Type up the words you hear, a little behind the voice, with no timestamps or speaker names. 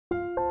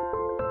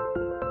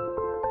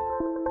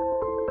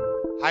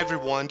Hi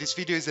everyone, this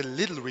video is a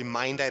little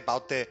reminder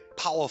about the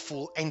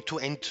powerful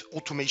end-to-end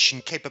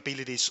automation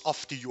capabilities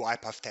of the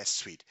UiPath Test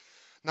Suite.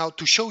 Now,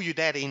 to show you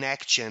that in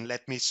action,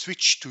 let me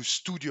switch to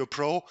Studio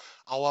Pro,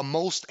 our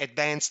most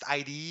advanced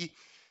IDE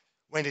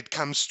when it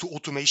comes to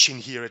automation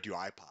here at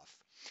UiPath.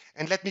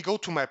 And let me go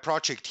to my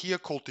project here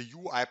called the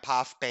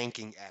UiPath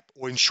Banking app,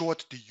 or in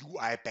short, the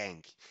UI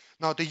Bank.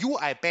 Now, the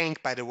UI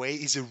Bank, by the way,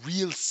 is a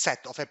real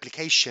set of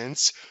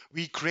applications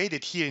we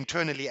created here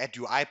internally at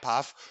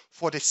UiPath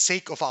for the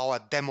sake of our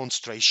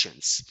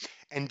demonstrations.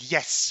 And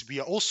yes, we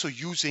are also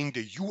using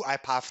the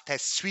UiPath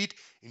Test Suite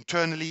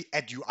internally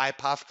at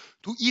UiPath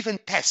to even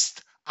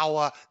test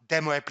our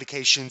demo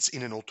applications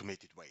in an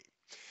automated way.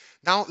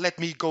 Now let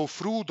me go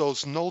through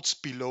those notes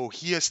below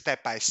here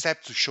step by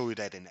step to show you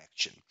that in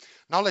action.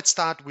 Now let's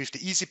start with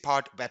the easy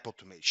part, web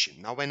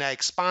automation. Now when I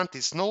expand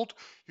this node,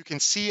 you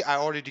can see I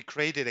already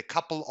created a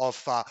couple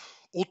of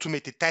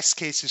automated test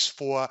cases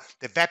for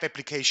the web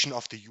application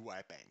of the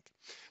UI Bank.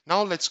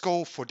 Now let's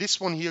go for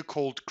this one here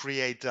called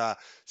create a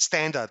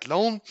standard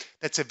loan.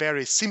 That's a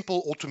very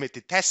simple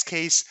automated test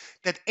case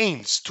that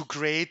aims to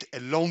create a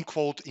loan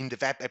quote in the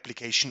web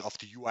application of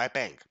the UI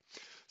Bank.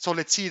 So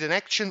let's see it in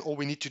action. All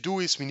we need to do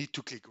is we need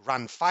to click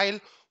Run File.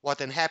 What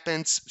then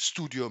happens?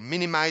 Studio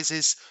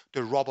minimizes,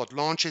 the robot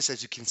launches,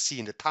 as you can see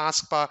in the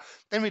taskbar.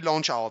 Then we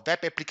launch our web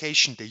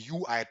application, the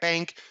UI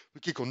Bank. We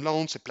click on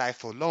Loans, Apply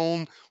for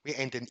Loan. We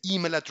enter an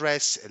email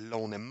address, a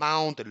loan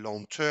amount, a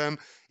loan term,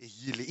 a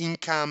yearly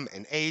income,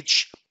 an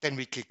age. Then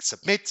we click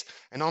Submit.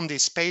 And on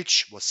this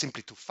page, was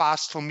simply too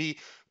fast for me,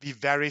 we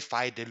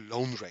verify the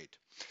loan rate.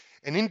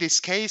 And in this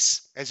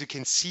case, as you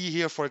can see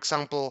here, for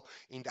example,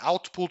 in the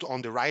output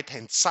on the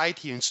right-hand side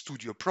here in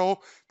Studio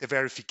Pro, the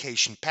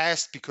verification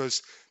passed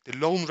because the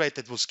loan rate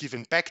that was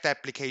given back the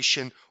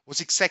application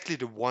was exactly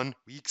the one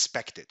we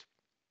expected.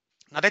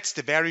 Now that's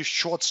the very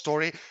short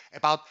story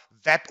about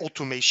web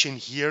automation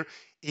here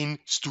in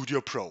Studio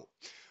Pro.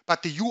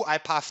 But the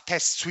UiPath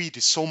Test Suite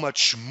is so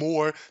much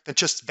more than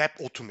just web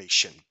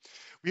automation.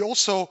 We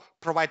also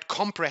provide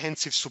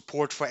comprehensive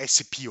support for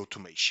SAP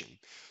automation.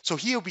 So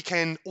here we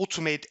can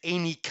automate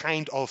any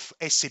kind of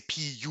SAP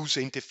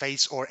user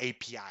interface or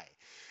API.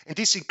 And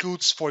this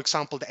includes, for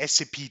example, the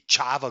SAP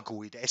Java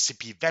GUI, the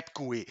SAP Web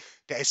GUI,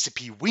 the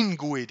SAP Win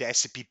GUI, the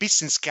SAP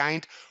Business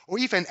Client, or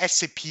even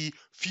SAP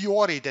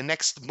Fiori, the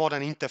next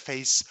modern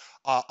interface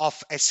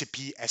of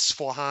SAP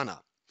S/4HANA.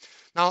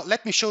 Now,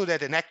 let me show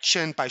that in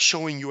action by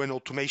showing you an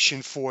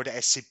automation for the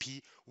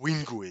SAP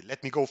Win GUI.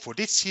 Let me go for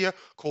this here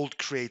called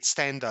Create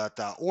Standard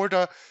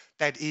Order.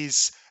 That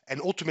is an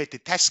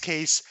automated test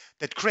case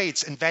that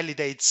creates and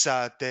validates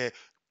the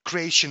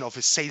creation of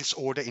a sales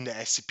order in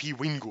the SAP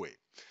Win GUI.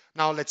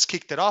 Now, let's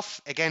kick that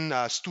off. Again,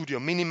 Studio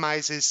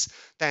minimizes,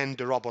 then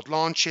the robot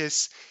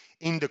launches.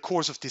 In the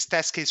course of this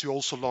test case, we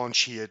also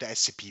launch here the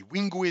SAP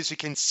Win GUI. As you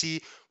can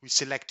see, we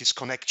select this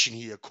connection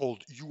here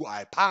called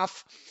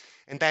UiPath.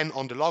 And then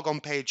on the logon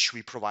page,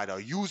 we provide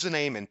our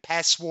username and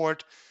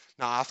password.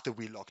 Now, after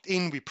we logged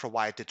in, we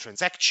provide the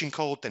transaction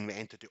code, then we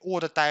enter the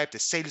order type, the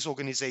sales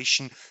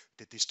organization,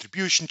 the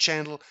distribution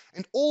channel,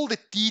 and all the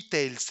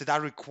details that are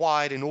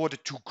required in order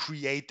to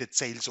create that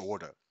sales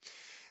order.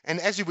 And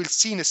as you will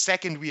see in a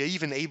second, we are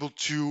even able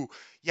to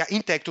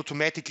interact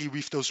automatically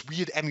with those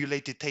weird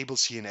emulated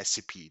tables here in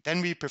SAP.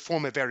 Then we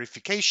perform a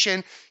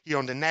verification here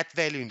on the net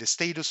value in the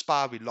status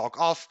bar, we log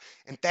off,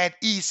 and that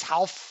is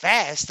how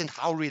fast and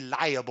how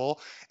reliable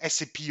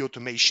SAP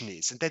automation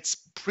is. And that's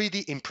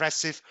pretty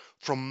impressive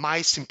from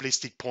my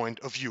simplistic point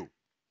of view.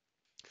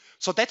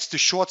 So that's the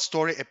short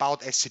story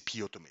about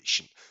SAP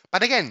automation.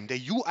 But again, the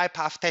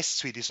UiPath Test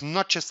Suite is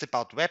not just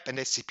about web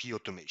and SAP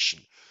automation.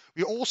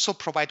 We also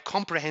provide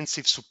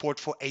comprehensive support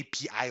for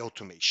API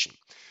automation.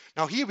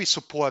 Now here we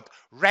support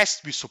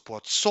REST, we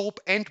support SOAP,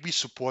 and we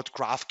support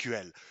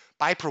GraphQL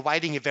by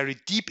providing a very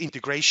deep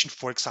integration,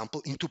 for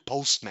example, into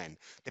Postman,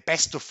 the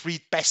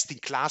best-of-breed,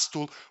 best-in-class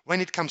tool when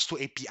it comes to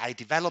API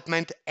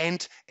development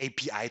and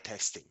API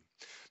testing.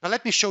 Now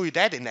let me show you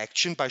that in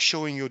action by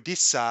showing you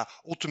this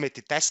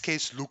automated test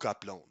case,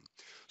 lookup loan.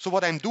 So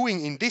what I'm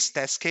doing in this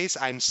test case,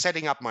 I'm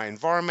setting up my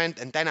environment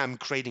and then I'm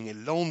creating a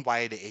loan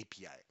via the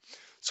API.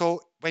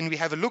 So when we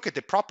have a look at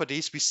the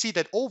properties, we see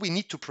that all we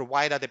need to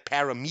provide are the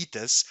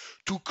parameters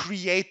to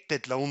create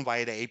that loan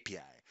via the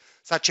API,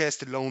 such as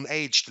the loan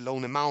age, the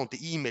loan amount,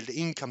 the email, the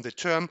income, the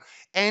term,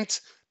 and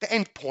the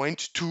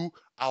endpoint to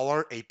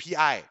our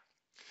API.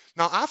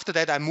 Now, after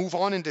that, I move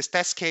on in this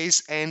test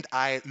case and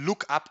I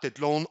look up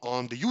that loan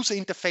on the user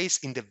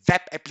interface in the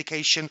web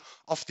application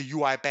of the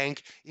UI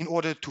Bank in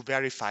order to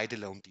verify the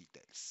loan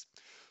details.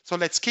 So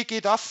let's kick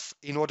it off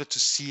in order to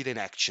see it in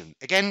action.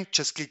 Again,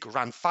 just click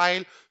Run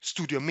File,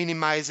 Studio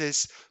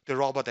minimizes, the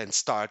robot then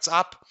starts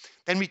up.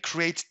 Then we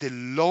create the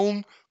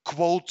loan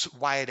quote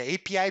via the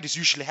API. This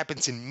usually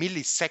happens in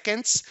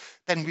milliseconds.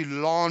 Then we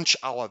launch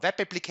our web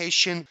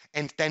application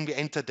and then we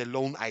enter the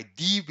loan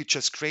ID we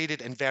just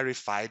created and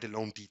verify the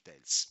loan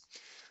details.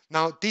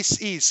 Now,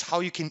 this is how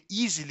you can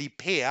easily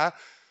pair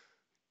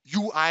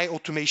UI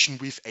automation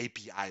with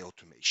API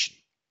automation.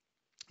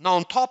 Now,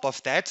 on top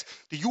of that,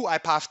 the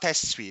UiPath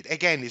Test Suite,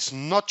 again, is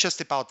not just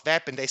about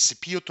web and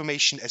SCP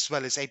automation as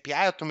well as API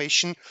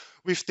automation.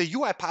 With the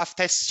UiPath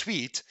Test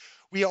Suite,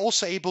 we are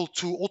also able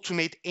to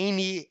automate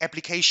any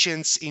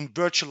applications in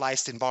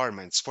virtualized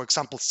environments, for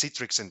example,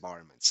 Citrix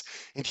environments.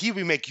 And here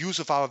we make use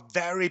of our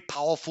very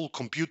powerful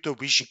computer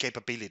vision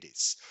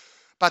capabilities.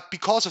 But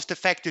because of the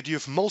fact that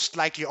you've most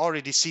likely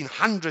already seen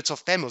hundreds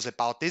of demos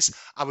about this,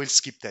 I will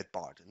skip that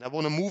part. And I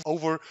want to move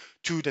over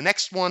to the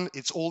next one.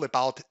 It's all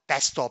about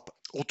desktop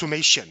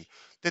automation.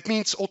 That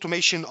means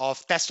automation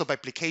of desktop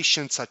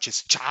applications such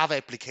as Java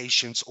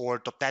applications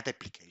or .NET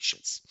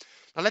applications.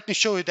 Now let me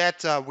show you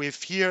that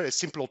with here a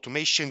simple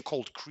automation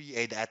called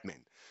Create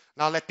Admin.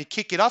 Now let me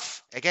kick it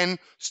off. Again,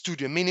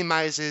 Studio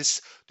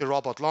minimizes, the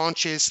robot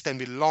launches, then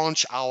we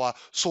launch our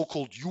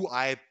so-called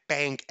UI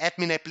Bank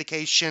admin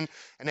application,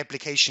 an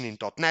application in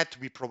 .NET.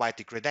 We provide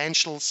the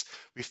credentials,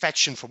 we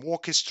fetch them from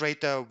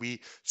Orchestrator,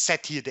 we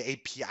set here the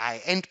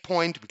API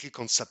endpoint, we click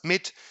on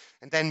Submit,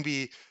 and then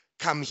we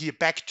come here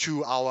back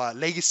to our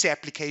legacy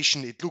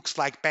application. It looks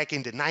like back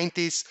in the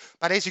 90s,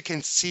 but as you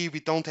can see, we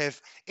don't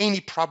have any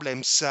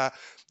problems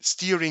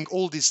steering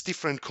all these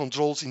different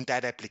controls in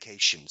that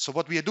application. So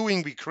what we are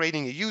doing, we're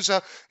creating a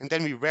user and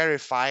then we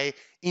verify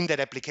in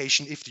that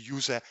application if the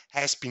user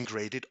has been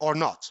created or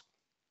not.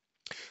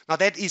 Now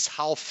that is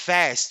how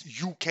fast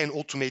you can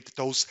automate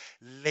those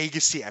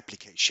legacy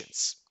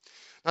applications.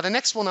 Now the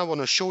next one I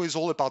want to show is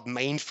all about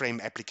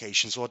mainframe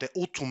applications or the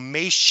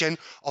automation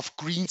of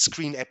green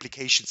screen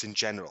applications in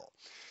general.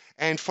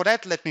 And for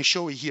that, let me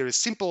show you here a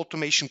simple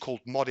automation called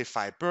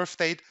modify birth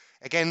date.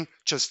 Again,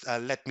 just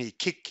let me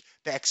kick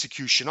the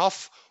execution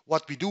off.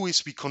 What we do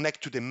is we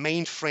connect to the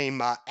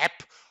mainframe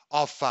app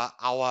of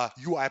our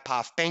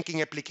UiPath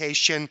banking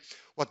application.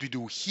 What we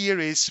do here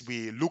is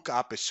we look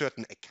up a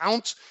certain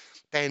account.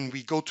 Then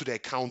we go to the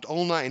account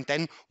owner, and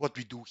then what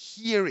we do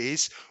here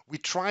is we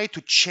try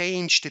to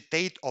change the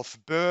date of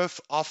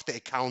birth of the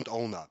account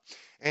owner.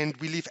 And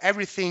we leave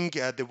everything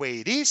the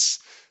way it is.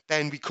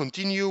 Then we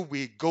continue,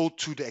 we go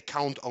to the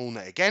account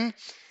owner again,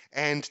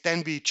 and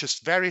then we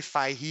just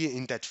verify here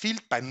in that field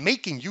by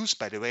making use,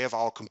 by the way, of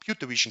our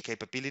computer vision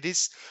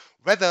capabilities,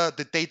 whether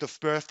the date of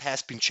birth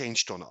has been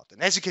changed or not.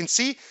 And as you can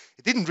see,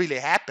 it didn't really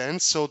happen,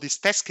 so this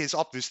test case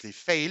obviously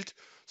failed.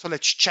 So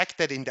let's check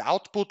that in the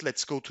output.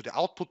 Let's go to the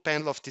output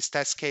panel of this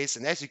test case.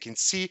 And as you can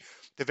see,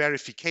 the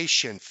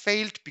verification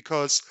failed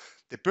because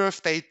the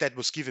birth date that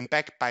was given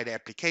back by the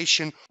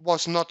application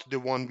was not the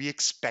one we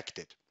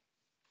expected.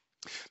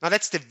 Now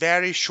that's the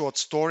very short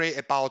story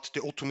about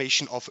the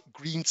automation of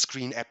green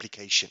screen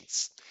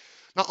applications.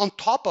 Now on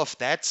top of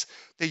that,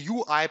 the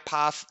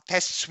UiPath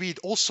Test Suite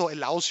also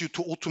allows you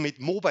to automate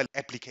mobile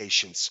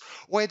applications,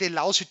 or it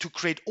allows you to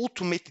create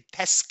automated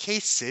test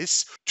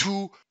cases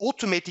to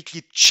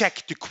automatically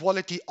check the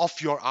quality of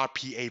your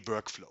RPA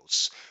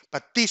workflows.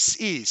 But this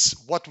is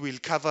what we'll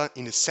cover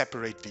in a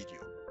separate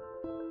video.